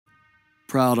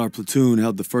Proud our platoon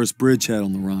held the first bridgehead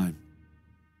on the Rhine.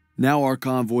 Now our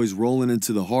convoy's rolling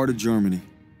into the heart of Germany.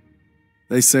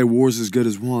 They say war's as good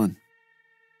as won.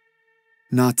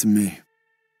 Not to me.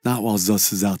 Not while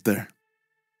Zuss is out there.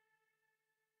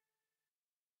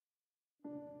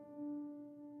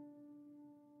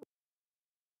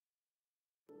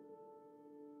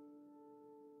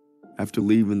 After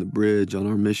leaving the bridge on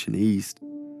our mission east,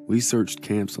 we searched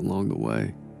camps along the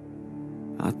way.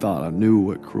 I thought I knew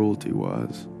what cruelty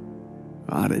was.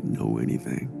 I didn't know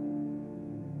anything.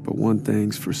 But one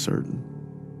thing's for certain.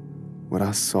 What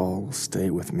I saw will stay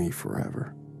with me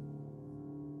forever.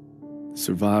 The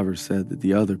survivors said that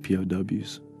the other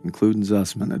POWs, including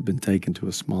Zussman, had been taken to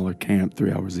a smaller camp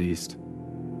 3 hours east.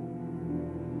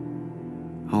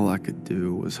 All I could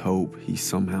do was hope he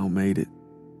somehow made it.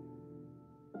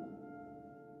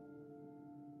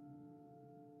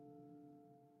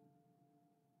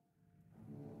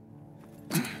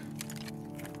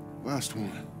 Last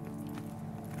one.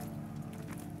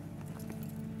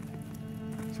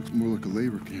 This looks more like a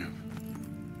labor camp.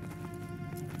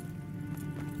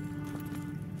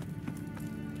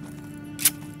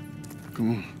 Come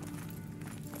on.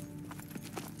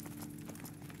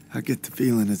 I get the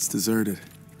feeling it's deserted.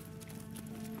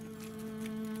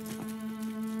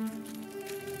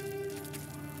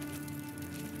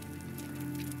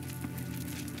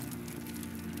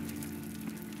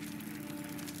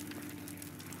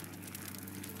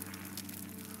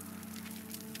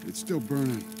 It's still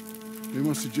burning. They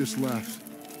must have just left.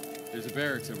 There's a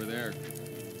barracks over there.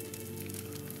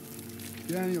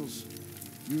 Daniels,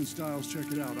 you and Stiles check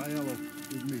it out. Aiello,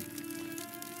 with me.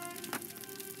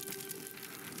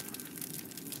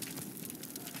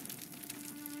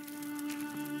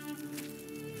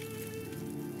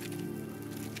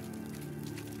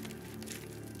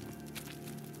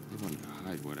 We wanted to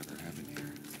hide whatever happened here.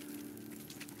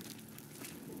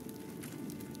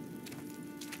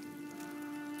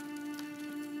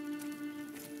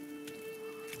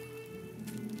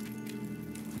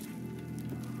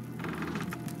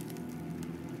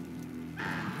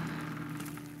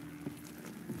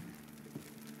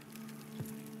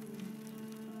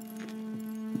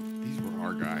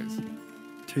 Guys.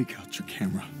 Take out your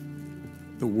camera.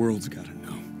 The world's gotta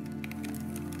know.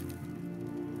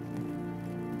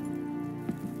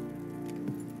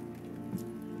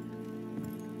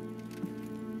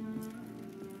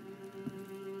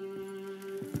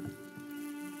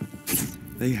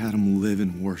 They had them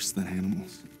living worse than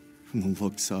animals. From the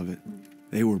looks of it,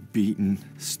 they were beaten,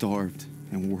 starved,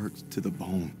 and worked to the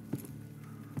bone.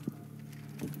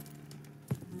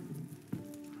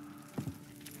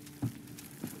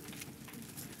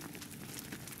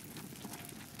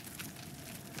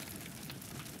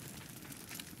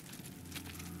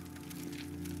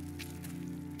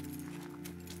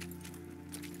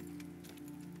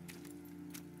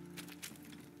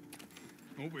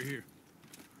 Over here.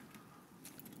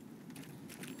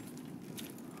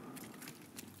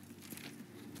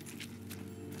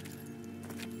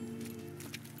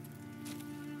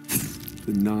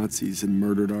 The Nazis had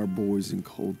murdered our boys in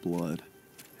cold blood,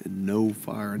 and no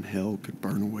fire in hell could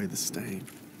burn away the stain.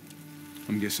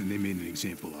 I'm guessing they made an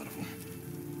example out of them.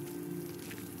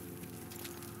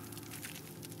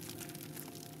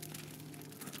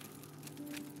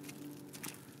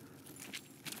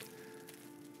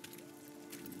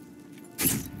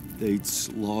 They'd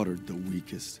slaughtered the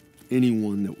weakest,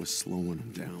 anyone that was slowing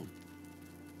them down.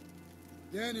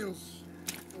 Daniels,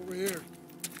 over here.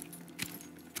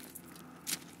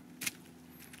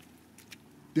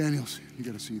 Daniels, you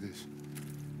gotta see this.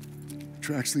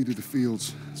 Tracks lead to the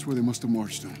fields. That's where they must have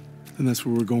marched them. And that's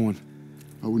where we're going.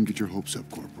 I wouldn't get your hopes up,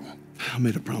 Corporal. I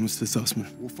made a promise to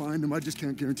Zussman. We'll find him. I just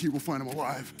can't guarantee we'll find him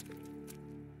alive.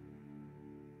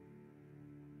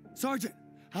 Sergeant,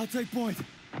 I'll take point.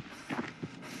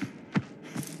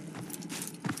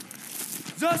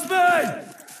 Zussman!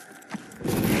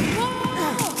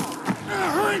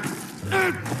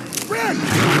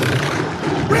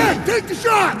 Red, take the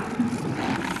shot!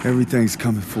 Everything's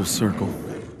coming full circle.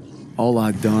 All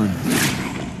I'd done,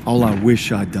 all I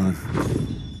wish I'd done.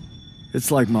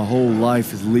 It's like my whole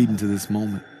life is leading to this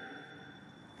moment.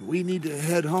 We need to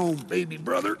head home, baby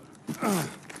brother.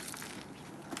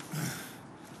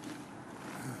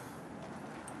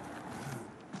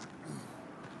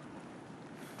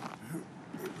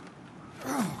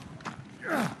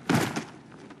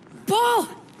 Paul!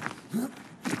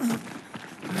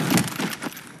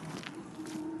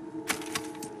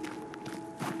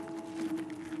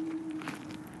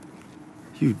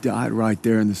 You died right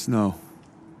there in the snow.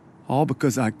 All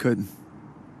because I couldn't.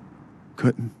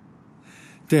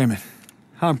 Damn it.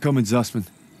 I'm coming, Zussman.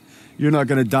 You're not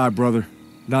gonna die, brother.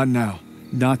 Not now.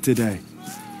 Not today.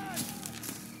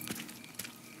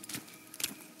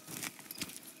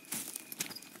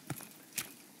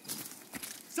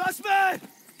 Suspect!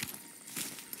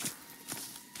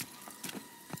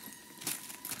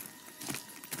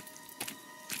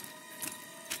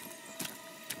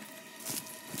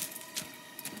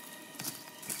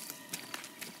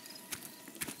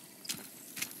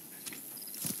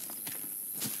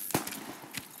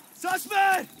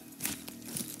 Suspect!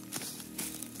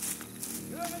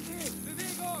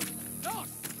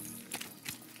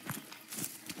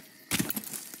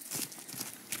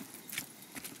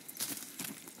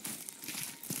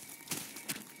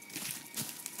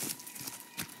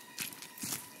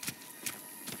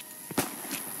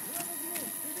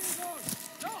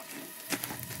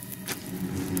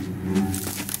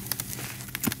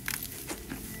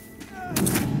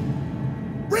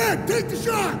 Red, take the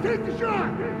shot! Take the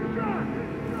shot! Take the shot!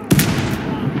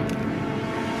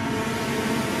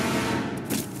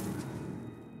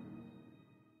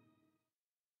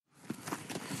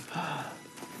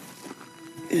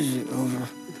 Is it over?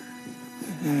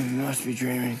 You must be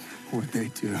dreaming. What'd they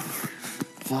do?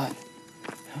 Thought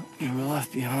you were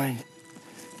left behind.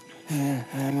 I'm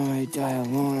gonna die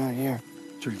alone out here.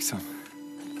 Drink some.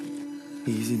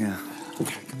 Easy now.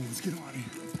 Okay, come on, let's get on here.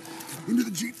 Into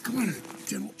the Jeep, come on.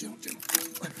 Gentle, gentle, gentle.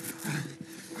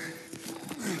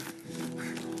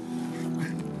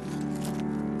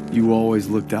 You always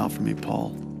looked out for me,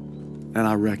 Paul. And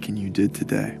I reckon you did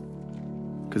today.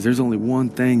 Because there's only one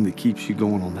thing that keeps you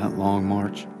going on that long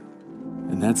march.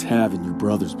 And that's having your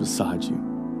brothers beside you.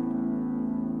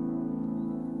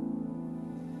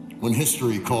 When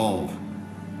history called,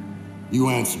 you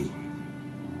answered.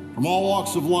 From all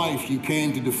walks of life, you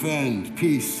came to defend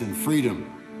peace and freedom.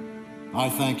 I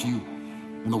thank you,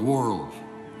 and the world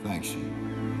thanks you.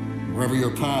 Wherever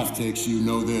your path takes you,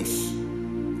 know this.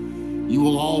 You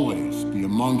will always be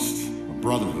amongst a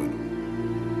brotherhood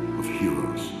of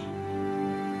heroes.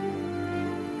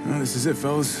 Well, this is it,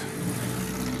 fellas.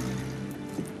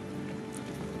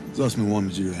 Zussman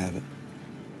wanted you to have it.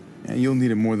 Yeah, you'll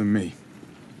need it more than me.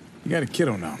 You got a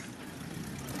kiddo now.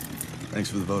 Thanks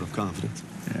for the vote of confidence.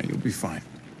 Yeah, you'll be fine.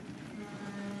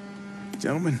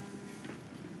 Gentlemen.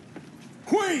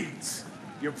 Queens!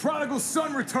 Your prodigal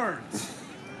son returns!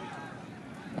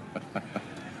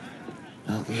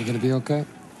 You gonna be okay?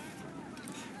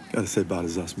 Gotta say bye to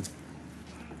Zussman.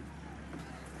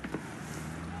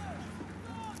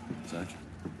 Sergeant.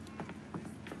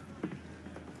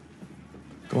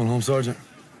 Going home, Sergeant?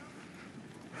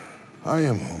 I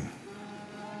am home.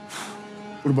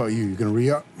 What about you? You gonna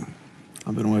re-up?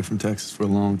 I've been away from Texas for a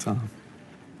long time.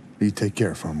 You take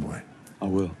care, farm boy. I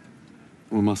will.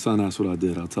 When my son asks what I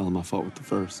did, I'll tell him I fought with the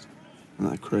first. And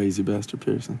that crazy bastard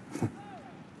Pearson.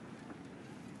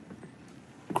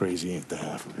 Crazy ain't the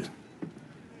half of it.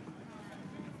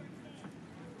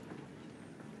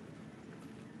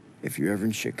 If you're ever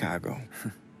in Chicago,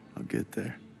 I'll get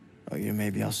there. oh, yeah,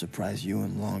 maybe I'll surprise you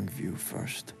in Longview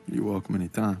first. You're welcome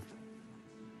anytime.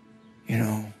 You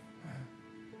know,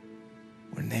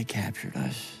 when they captured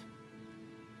us,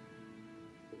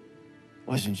 it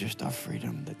wasn't just our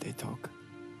freedom that they took.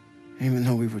 Even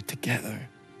though we were together,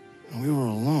 and we were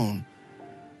alone,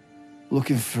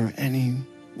 looking for any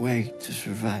way to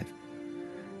survive.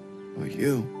 But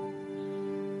you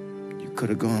could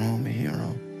have gone home a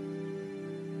hero.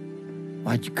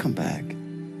 Why'd you come back?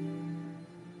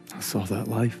 I saw that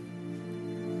life.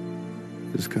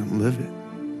 Just couldn't live it.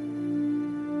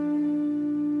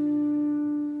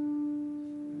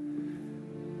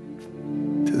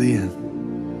 To the end.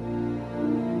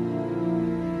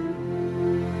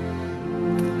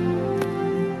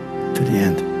 To the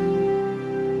end.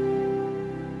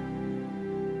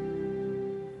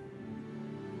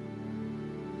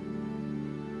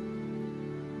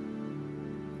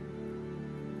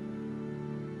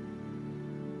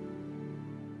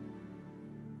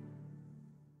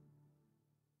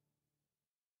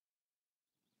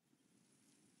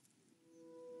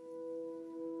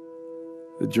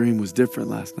 The dream was different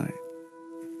last night.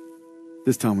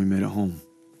 This time we made it home,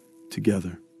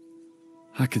 together.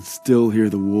 I can still hear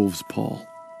the wolves, Paul.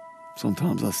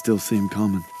 Sometimes I still see them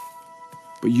coming.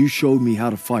 But you showed me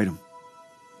how to fight them.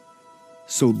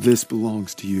 So this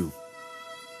belongs to you.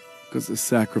 Because the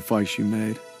sacrifice you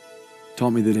made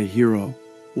taught me that a hero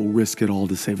will risk it all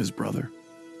to save his brother.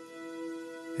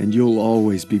 And you'll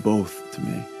always be both to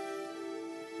me.